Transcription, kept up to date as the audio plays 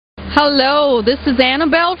Hello, this is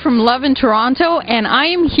Annabelle from Love in Toronto, and I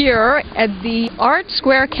am here at the Art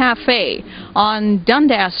Square Cafe on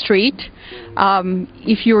Dundas Street.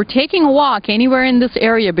 If you're taking a walk anywhere in this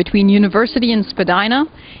area between University and Spadina,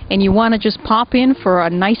 and you want to just pop in for a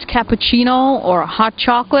nice cappuccino or a hot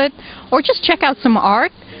chocolate, or just check out some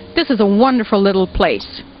art, this is a wonderful little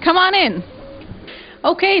place. Come on in.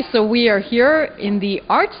 Okay, so we are here in the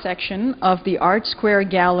art section of the Art Square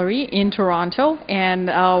Gallery in Toronto, and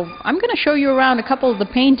I'm going to show you around a couple of the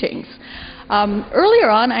paintings. Earlier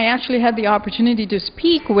on, I actually had the opportunity to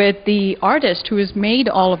speak with the artist who has made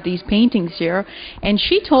all of these paintings here, and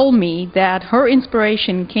she told me that her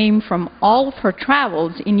inspiration came from all of her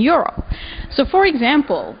travels in Europe. So for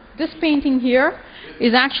example, this painting here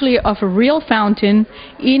is actually of a real fountain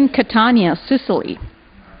in Catania, Sicily.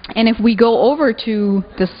 And if we go over to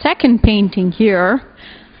the second painting here,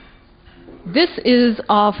 this is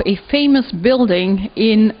of a famous building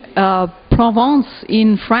in Provence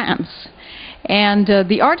in France. And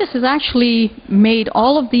the artist has actually made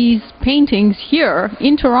all of these paintings here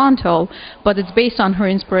in Toronto, but it's based on her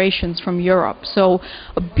inspirations from Europe. So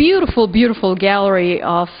a beautiful, beautiful gallery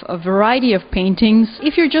of a variety of paintings.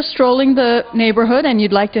 If you're just strolling the neighborhood and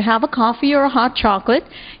you'd like to have a coffee or a hot chocolate,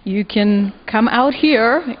 you can come out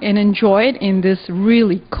here and enjoy it in this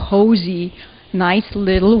really cozy, nice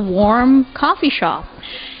little warm coffee shop.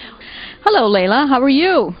 Hello, Leila. How are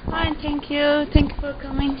you? Fine, thank you. Thank you for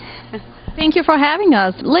coming. Thank you for having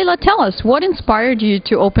us. Leila, tell us, what inspired you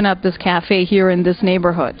to open up this cafe here in this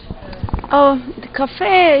neighborhood? Oh, the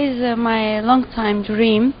cafe is my long-time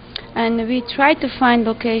dream, and we tried to find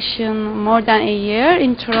location more than a year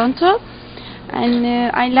in Toronto, and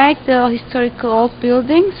I like the historical old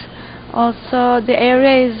buildings. Also, the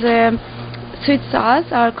area is suits us,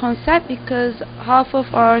 our concept, because half of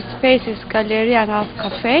our space is gallery and half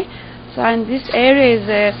cafe. So, and this area is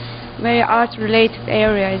a very art-related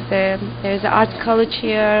area. There's an art college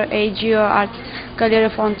here, AGO Art Gallery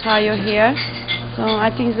of Ontario here. So I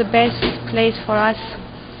think it's the best place for us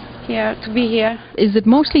here to be here. Is it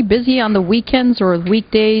mostly busy on the weekends or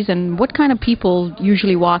weekdays, and what kind of people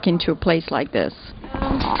usually walk into a place like this?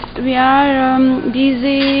 We are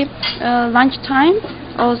busy lunchtime,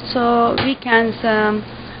 also weekends,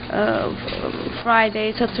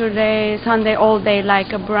 Friday, Saturday, Sunday, all day,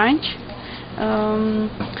 like a brunch.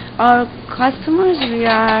 Our customers, we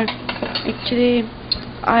are actually,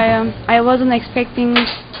 I wasn't expecting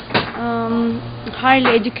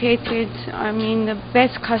highly educated, I mean the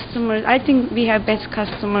best customers. I think we have best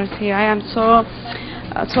customers here. I am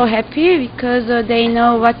so happy because they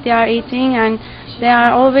know what they are eating, and they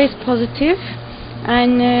are always positive,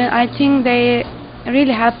 and I think they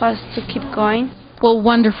really help us to keep going. Well,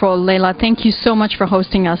 wonderful, Leila. Thank you so much for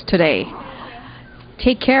hosting us today.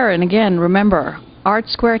 Take care, and again, remember, Art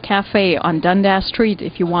Square Cafe on Dundas Street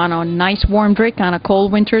if you want a nice warm drink on a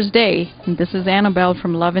cold winter's day. And this is Annabelle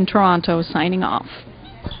from Love in Toronto signing off.